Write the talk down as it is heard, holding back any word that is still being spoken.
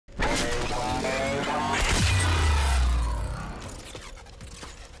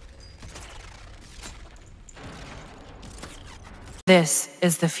This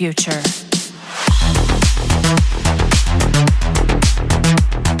is the future.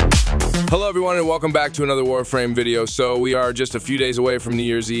 Hello everyone and welcome back to another Warframe video. So we are just a few days away from New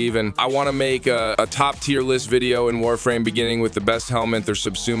Year's Eve and I want to make a top tier list video in Warframe beginning with the best Helminth or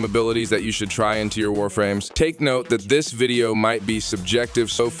Subsume abilities that you should try into your Warframes. Take note that this video might be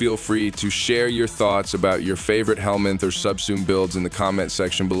subjective, so feel free to share your thoughts about your favorite Helminth or Subsume builds in the comment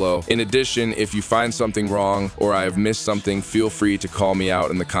section below. In addition, if you find something wrong or I have missed something, feel free to call me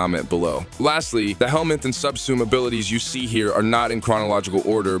out in the comment below. Lastly, the Helminth and Subsume abilities you see here are not in chronological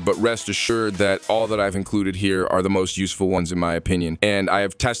order, but rest assured that all that I've included here are the most useful ones in my opinion, and I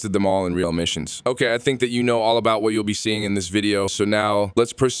have tested them all in real missions. Okay, I think that you know all about what you'll be seeing in this video, so now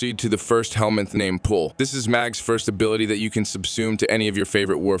let's proceed to the first Helminth named Pull. This is Mag's first ability that you can subsume to any of your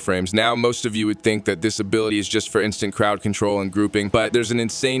favorite Warframes. Now, most of you would think that this ability is just for instant crowd control and grouping, but there's an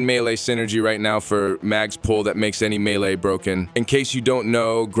insane melee synergy right now for Mag's Pull that makes any melee broken. In case you don't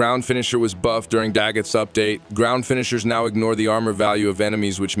know, Ground Finisher was buffed during Daggett's update. Ground Finishers now ignore the armor value of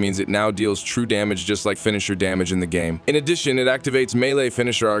enemies, which means it now deals true damage just like finisher damage in the game. In addition, it activates melee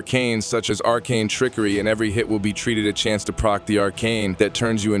finisher arcanes such as Arcane Trickery, and every hit will be treated a chance to proc the arcane that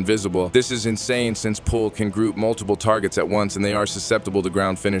turns you invisible. This is insane since Pull can group multiple targets at once and they are susceptible to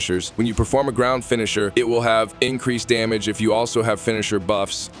ground finishers. When you perform a ground finisher, it will have increased damage if you also have finisher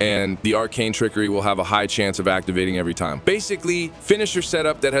buffs, and the Arcane Trickery will have a high chance of activating every time. Basically, finisher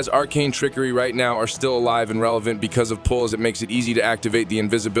setup that has Arcane Trickery right now are still alive and relevant because of Pull, as it makes it easy to activate the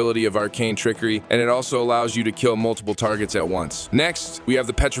invisibility of Arcane Trickery, and it also allows you to kill multiple targets at once. Next, we have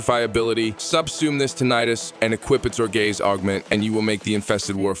the Petrify ability. Subsume this to Nidus and equip its Orgaze augment, and you will make the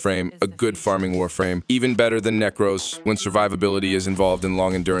infested Warframe a good farming Warframe, even better than Necros when survivability is involved in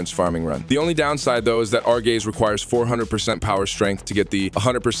long endurance farming run. The only downside though is that Orgaze requires 400% power strength to get the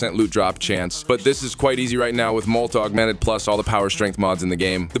 100% loot drop chance, but this is quite easy right now with Molt augmented plus all the power strength mods in the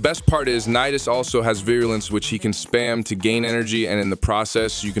game. The best part is Nidus also has Virulence, which he can spam to gain energy, and in the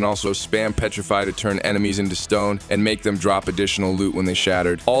process you can also spam Petrify to turn enemies into stone and make them drop additional loot when they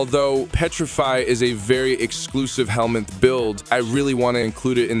shattered. Although Petrify is a very exclusive Helminth build, I really want to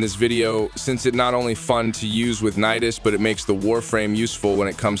include it in this video since it's not only fun to use with Nidus, but it makes the Warframe useful when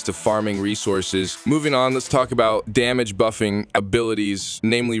it comes to farming resources. Moving on, let's talk about damage buffing abilities,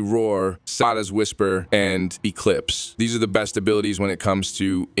 namely Roar, Sada's Whisper, and Eclipse. These are the best abilities when it comes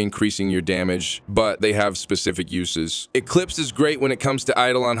to increasing your damage, but they have specific uses. Eclipse is great when it comes to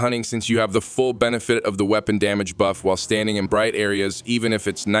Eidolon hunting since you have the full benefit of the weapon damage buff while standing in bright areas, even if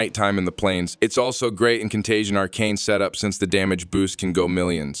it's nighttime in the plains. It's also great in Contagion Arcane setup since the damage boost can go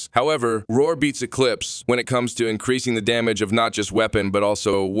millions. However, Roar beats Eclipse when it comes to increasing the damage of not just weapon but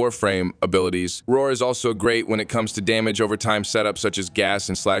also Warframe abilities. Roar is also great when it comes to damage over time setups such as gas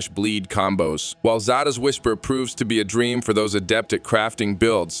and /bleed combos. While Sada's Whisper proves to be a dream for those adept at crafting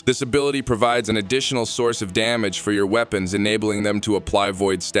builds, this ability provides an additional source of damage for your weapons, enabling them to apply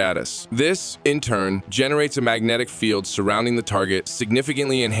void status. This, in turn, generates a magnetic field surrounding the target,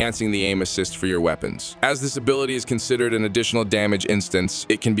 significantly enhancing the aim assist for your weapons. As this ability is considered an additional damage instance,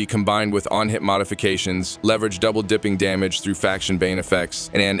 it can be combined with on-hit modifications, leverage double-dipping damage through faction bane effects,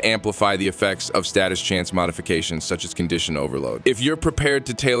 and amplify the effects of status chance modifications such as condition overload. If you're prepared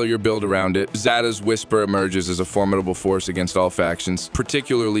to tailor your build around it, Sada's Whisper emerges as a formidable force against all factions,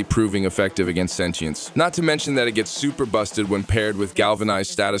 particularly proving effective against sentience. Not to mention that it gets super busted when paired with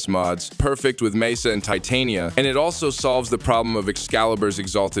galvanized status mods, perfect with Mesa and Titania, and it also solves the problem of Excalibur's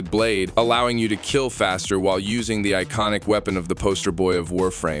Exalted Blade, allowing you to kill faster while using the iconic weapon of the poster boy of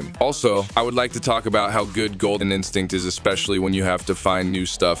Warframe. Also, I would like to talk about how good Golden Instinct is, especially when you have to find new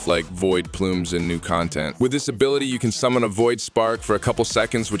stuff like Void Plumes and new content. With this ability, you can summon a Void Spark for a couple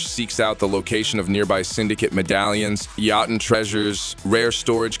seconds, which seeks out the location of nearby Syndicate medallions, Jotun treasures, rare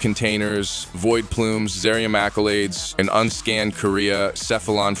storage containers, Void Plumes, Zerium accolades, an unscanned Korea,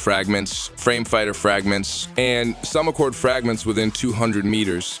 Cephalon fragments, Frame Fighter fragments, and Summochord fragments within 200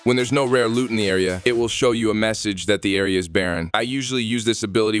 meters. When there's no rare loot in the area, it will show you a message that the area is barren. I usually use this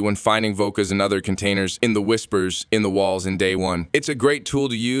ability when finding Vokas and other containers in the whispers in the walls in day one. It's a great tool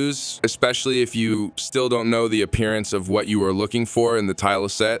to use, especially if you still don't know the appearance of what you are looking for in the tile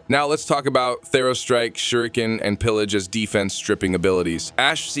set. Now let's talk about Therostrike, Shuriken, and Pillage as defense stripping abilities.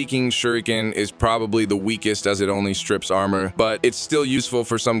 Ash Seeking Shuriken is probably the weakest as it only strips armor, but it's still useful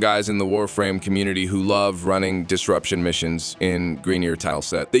for some guys in the Warframe community who love running disruption missions in Greenier tile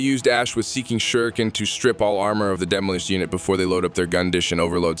set. They used Ash with Seeking Shuriken to strip all armor of the Demolish unit before they load up their gun dish and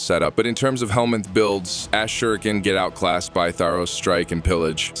overload setup. But in terms of Helminth builds, Ash Shuriken get outclassed by Tharos Strike and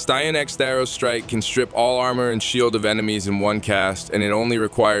Pillage. Stylian X Tharos Strike can strip all armor and shield of enemies in one cast, and it only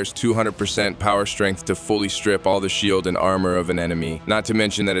requires 200% power strength to fully strip all the shield and armor of an enemy. Not to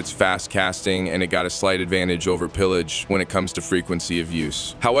mention that it's fast casting and it got a slight advantage over Pillage when it comes to frequency of use.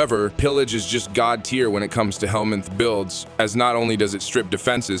 However, Pillage is just god tier when it comes to Helminth builds, as not only does it strip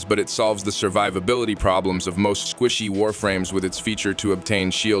defenses, but it solves the survivability problems of most squishy Warframes with its feature to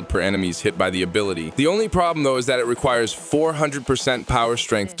obtain shield per enemies hit by the ability. The only problem though is that it requires 400% power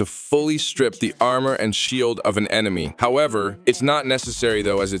strength to fully strip the armor and shield of an enemy. However, it's not necessary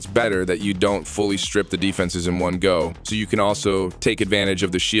though, as it's better that you don't fully strip the defenses in one go, so you can also take advantage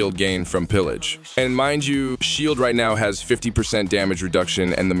of the shield gain from Pillage. And mind you, shield right now has 50% damage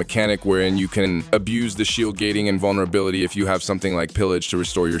reduction and the mechanic wherein you can abuse the shield gating and vulnerability if you have something like Pillage to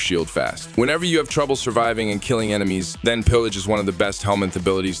restore your shield fast. Whenever you have trouble surviving and killing enemies, then Pillage is one of the best Helminth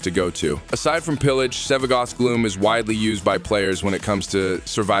abilities to go to. Aside from Pillage, Sevagoth's Gloom is widely used by players when it comes to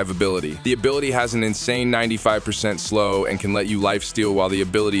survivability. The ability has an insane 95% slow and can let you lifesteal while the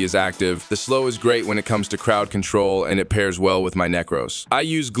ability is active. The slow is great when it comes to crowd control, and it pairs well with my Necros. I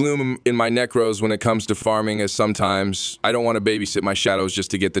use Gloom in my Necros when it comes to farming, as sometimes I don't want to babysit my shadows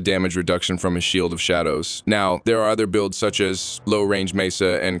just to get the damage reduction from a Shield of Shadows. Now, there are other builds such as Low Range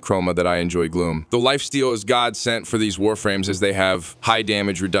Mesa and Chroma that I enjoy Gloom. The lifesteal is God sent for these Warframes as they have high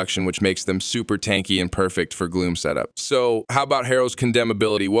damage reduction, which makes them super tanky and perfect for Gloom setup. So how about Harrow's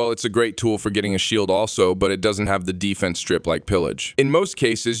Condemnability? Well, it's a great tool for getting a shield also, but it doesn't have the defense strip like Pillage. In most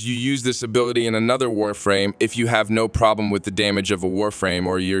cases, you use this ability in another Warframe if you have no problem with the damage of a Warframe,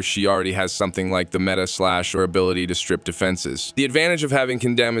 or he or she already has something like the meta slash or ability to strip defenses. The advantage of having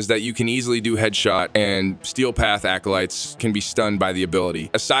Condemn is that you can easily do headshot, and Steel Path Acolytes can be stunned by the ability.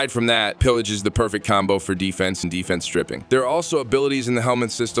 Aside from that, Pillage is the perfect combo for defense and defense stripping. There are also abilities in the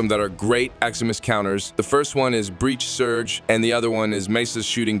Helminth system that are great Eximus counters. The first one is Breach Surge, and the other one is Mesa's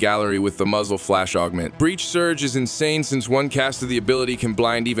Shooting Gallery with the Muzzle Flash Augment. Breach Surge is insane since one cast of the ability can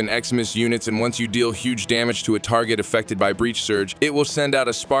blind even Eximus units, and once you deal huge damage to a target affected by Breach Surge, it will send out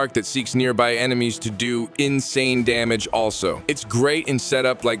a spark that seeks nearby enemies to do insane damage also. It's great in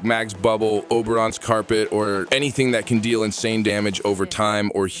setup like Mag's Bubble, Oberon's Carpet, or anything that can deal insane damage over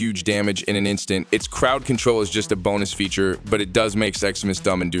time or huge damage in an instant. Its crowd control is just a bonus feature, but it does make Eximus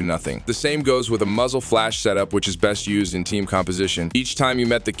dumb and do nothing. The same goes with a Muzzle Flash setup, which is best used in team composition. Each time you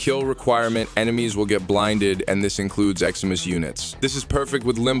met the kill requirement, enemies will get blinded, and this includes Eximus units. This is perfect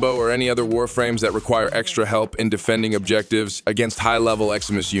with Limbo or any other Warframes that require extra help in defending objectives against high-level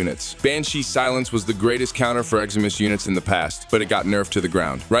Eximus units. Banshee Silence was the greatest counter for Eximus units in the past, but it got nerfed to the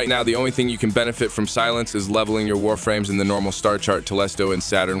ground. Right now, the only thing you can benefit from Silence is leveling your Warframes in the normal star chart Telesto and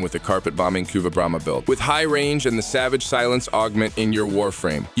Saturn with a carpet bombing Kuva Brahma build. With high range and the Savage Silence augment in your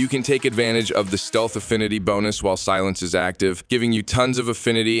Warframe, you can take advantage of the stealth affinity bonus while Silence is active, giving you tons of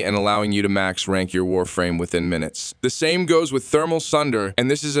affinity and allowing you to max rank your Warframe within minutes. The same goes with Thermal Sunder, and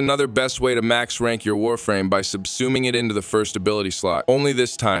this is another best way to max rank your Warframe by subsuming it into the first ability slot. Only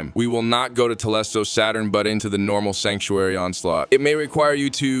this time, we will not go to Telesto Saturn but into the normal Sanctuary Onslaught. It may require you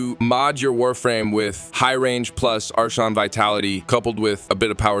to mod your Warframe with high range plus Archon Vitality coupled with a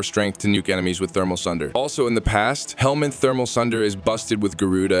bit of power strength to nuke enemies with Thermal Sunder. Also in the past, Helminth Thermal Sunder is busted with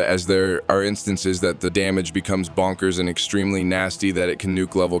Garuda, as there are instances that the damage becomes bonkers and extremely nasty that it can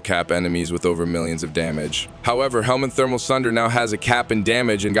nuke level cap enemies with over millions of damage. However, Helminth Thermal Sunder now has a cap in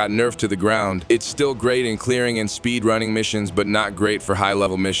damage and got nerfed to the ground. It's still great in clearing and speed running missions, but not great for high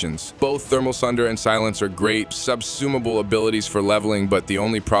level missions. Both Thermal Sunder and Silence are great subsumable abilities for leveling, but the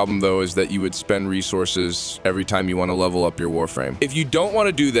only problem though is that you would spend resources every time you want to level up your Warframe. If you don't want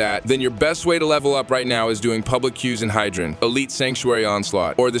to do that, then your best way to level up right now is doing Public Queues in Hydron, Elite Sanctuary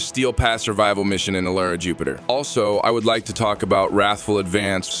Onslaught, or the Steel Path Survival mission in Alara Jupiter. Also, I would like to talk about Wrathful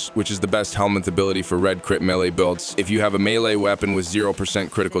Advance, which is the best Helminth ability for red crit melee builds. If you have a melee weapon with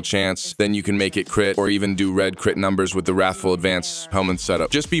 0% critical chance, then you can make it crit or even do red crit numbers with the Wrathful Advance Helminth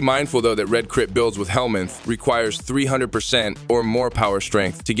setup. Just be mindful though that red crit builds with Helminth requires 300% or more power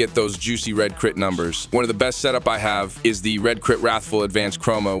strength to get those juicy red crit numbers. One of the best setup I have is the red crit Wrathful Advance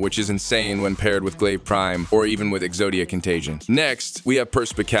Chroma, which is insane when paired with Glaive Prime or even with Exodia Contagion. Next, we have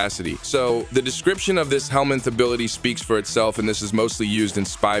Perspicacity. So the description of this Helminth ability speaks for itself, and this is mostly used in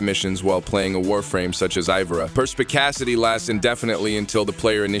spy missions while playing a Warframe such as Ivora. Perspicacity lasts indefinitely until the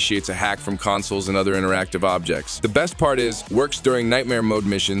player initiates a hack from consoles and other interactive objects. The best part is, works during Nightmare Mode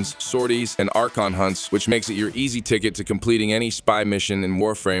missions, sorties, and Archon hunts, which makes it your easy ticket to completing any any spy mission in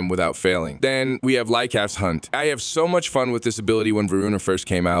Warframe without failing. Then we have Lycaf's Hunt. I have so much fun with this ability when Varuna first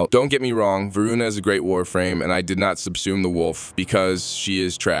came out. Don't get me wrong, Varuna is a great Warframe, and I did not subsume the wolf because she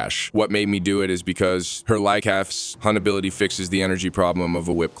is trash. What made me do it is because her Lycaf's Hunt ability fixes the energy problem of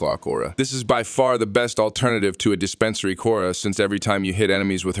a Whipclaw Cora. This is by far the best alternative to a dispensary Cora, since every time you hit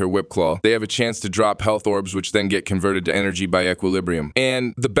enemies with her Whipclaw, they have a chance to drop health orbs which then get converted to energy by Equilibrium.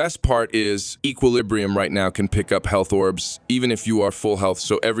 And the best part is Equilibrium right now can pick up health orbs even if you are full health,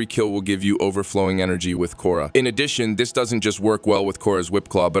 so every kill will give you overflowing energy with Cora. In addition, this doesn't just work well with Cora's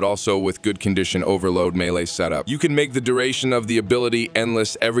Whipclaw, but also with good condition overload melee setup. You can make the duration of the ability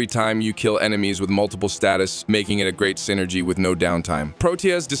endless every time you kill enemies with multiple status, making it a great synergy with no downtime.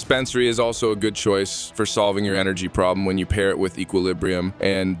 Protea's Dispensary is also a good choice for solving your energy problem when you pair it with Equilibrium,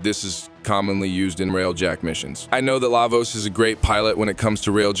 and this is commonly used in Railjack missions. I know that Lavos is a great pilot when it comes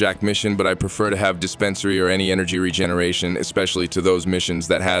to Railjack mission, but I prefer to have Dispensary or any energy regeneration, especially to those missions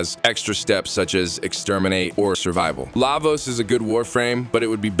that has extra steps such as Exterminate or Survival. Lavos is a good Warframe, but it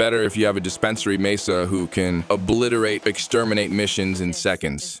would be better if you have a Dispensary Mesa who can obliterate Exterminate missions in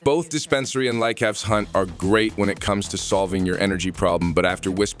seconds. Both Dispensary and Lycaf's Hunt are great when it comes to solving your energy problem, but after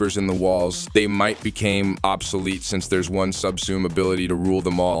Whispers in the Walls, they might become obsolete since there's one Subsume ability to rule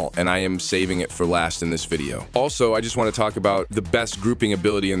them all, and I am saving it for last in this video. Also, I just want to talk about the best grouping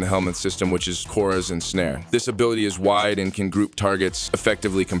ability in the Helminth system, which is Cora's Ensnare. This ability is wide and can group targets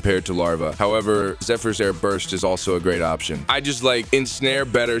effectively compared to Larva. However, Zephyr's Air Burst is also a great option. I just like Ensnare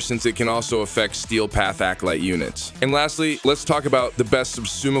better since it can also affect Steel Path Acolyte units. And lastly, let's talk about the best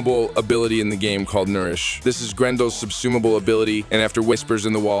subsumable ability in the game called Nourish. This is Grendel's subsumable ability, and after Whispers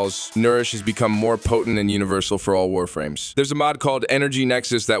in the Walls, Nourish has become more potent and universal for all Warframes. There's a mod called Energy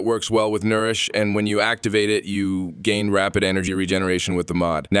Nexus that works well with Nourish, and when you activate it, you gain rapid energy regeneration with the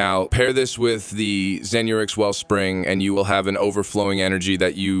mod. Now, pair this with the Zenurix Wellspring, and you will have an overflowing energy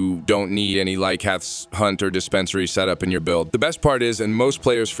that you don't need any Lycaf's Hunt or Dispensary setup in your build. The best part is, and most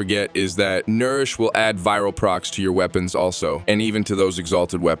players forget, is that Nourish will add viral procs to your weapons also, and even to those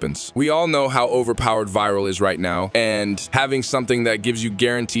exalted weapons. We all know how overpowered viral is right now, and having something that gives you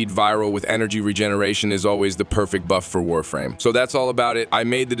guaranteed viral with energy regeneration is always the perfect buff for Warframe. So that's all about it. I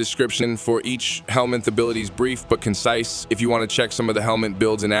made the description for each Helminth abilities brief but concise. If you want to check some of the Helminth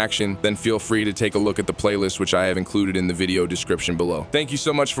builds in action, then feel free to take a look at the playlist which I have included in the video description below. Thank you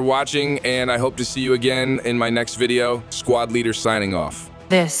so much for watching, and I hope to see you again in my next video. Squad Leader signing off.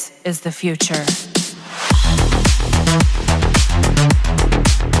 This is the future.